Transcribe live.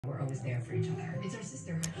We're always there for each other. It's our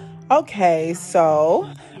sister. Okay,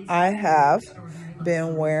 so I have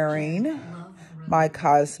been wearing my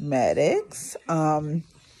cosmetics all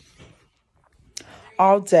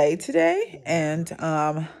day today, and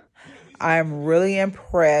I'm really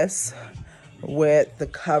impressed with the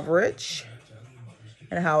coverage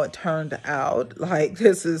and how it turned out. Like,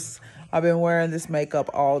 I've been wearing this makeup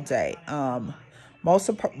all day. Most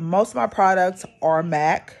of my products are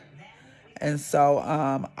MAC. And so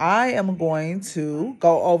I am going to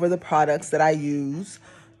go over the products that I use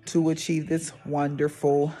to achieve this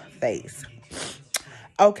wonderful face.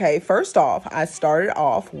 Okay, first off, I started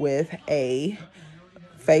off with a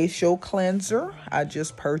facial cleanser I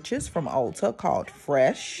just purchased from Ulta called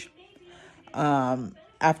Fresh.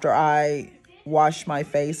 After I washed my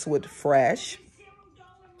face with Fresh,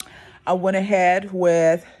 I went ahead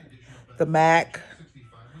with the MAC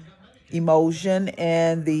emulsion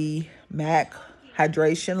and the MAC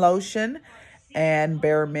hydration lotion and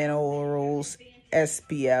Bare Minerals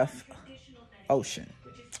SPF lotion.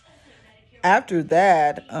 After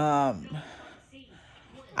that, I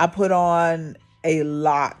put on a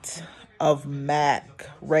lot of MAC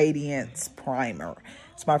Radiance primer.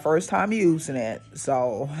 It's my first time using it,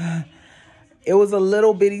 so it was a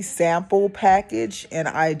little bitty sample package and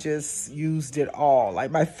I just used it all.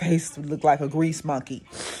 Like, my face looked like a grease monkey.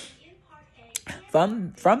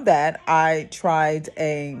 From that, I tried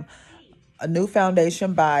a new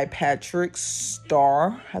foundation by Patrick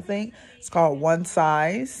Starr, I think. It's called One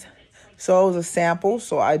Size. So it was a sample,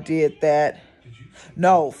 so I did that.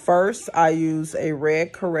 No, first I used a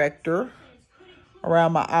red corrector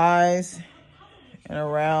around my eyes and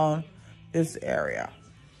around this area.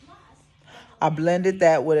 I blended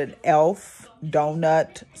that with an e.l.f.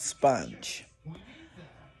 donut sponge.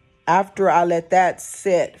 After I let that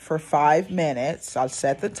sit for 5 minutes, I'll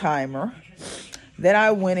set the timer. Then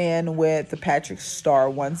I went in with the Patrick Starr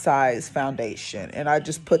One Size foundation. And I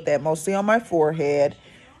just put that mostly on my forehead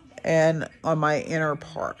and on my inner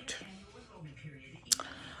part.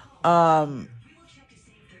 I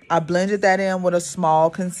blended that in with a small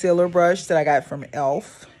concealer brush that I got from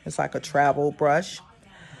e.l.f. It's like a travel brush.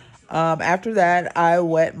 After that, I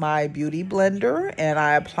wet my beauty blender and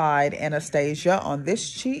I applied Anastasia on this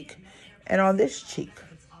cheek and on this cheek.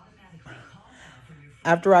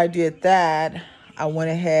 After I did that, I went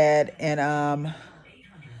ahead and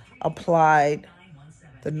applied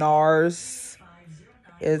the NARS.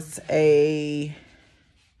 It's a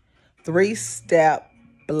 3-step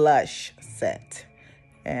blush set.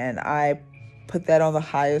 And I put that on the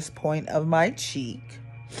highest point of my cheek.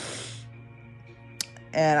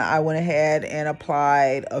 And I went ahead and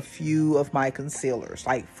applied a few of my concealers,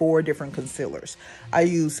 like 4 different concealers. I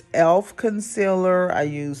use e.l.f. concealer. I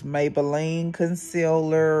use Maybelline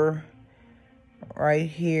concealer right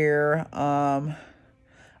here. I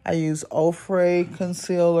use Ofra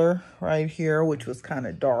concealer right here, which was kind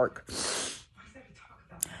of dark.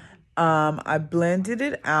 I blended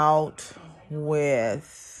it out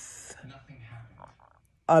with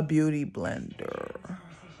a beauty blender.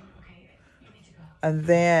 And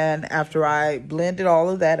then after I blended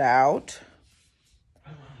all of that out,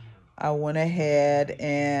 I went ahead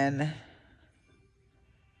and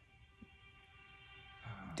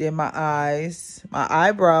did my eyes. My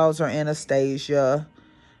eyebrows are Anastasia.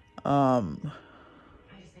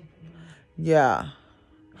 Yeah.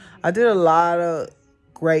 I did a lot of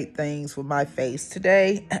great things with my face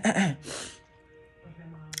today.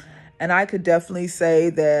 And I could definitely say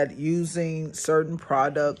that using certain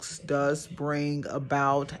products does bring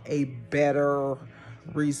about a better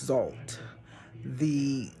result.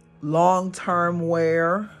 The long-term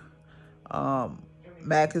wear,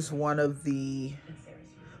 MAC is one of the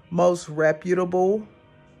most reputable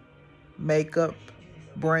makeup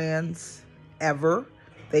brands ever.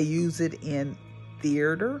 They use it in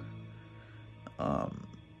theater.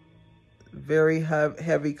 Very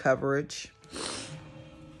heavy coverage.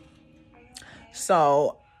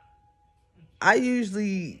 So I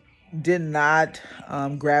usually did not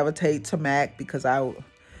gravitate to MAC because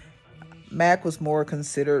MAC was more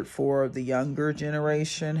considered for the younger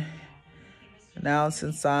generation. Now,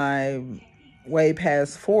 since I'm way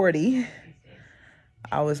past 40,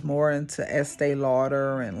 I was more into Estee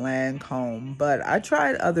Lauder and Lancome, but I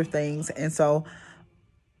tried other things. And so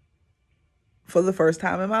for the first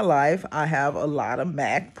time in my life, I have a lot of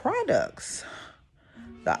MAC products.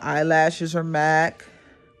 The eyelashes are MAC.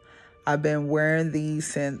 I've been wearing these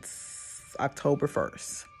since October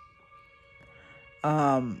 1st.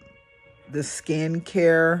 The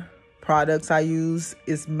skincare products I use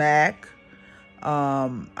is MAC.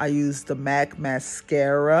 I use the MAC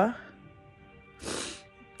mascara.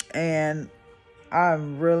 And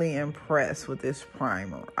I'm really impressed with this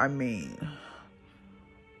primer. I mean,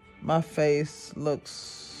 my face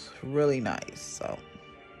looks really nice. So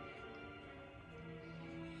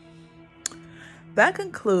that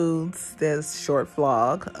concludes this short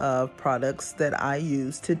vlog of products that I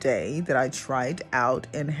used today, that I tried out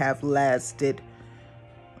and have lasted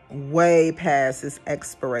way past its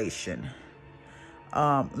expiration.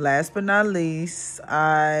 Last but not least,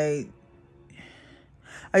 I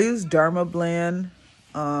use Dermablend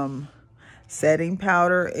setting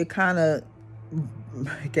powder. It kind of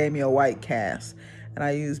gave me a white cast. And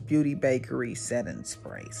I use Beauty Bakery setting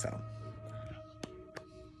spray. So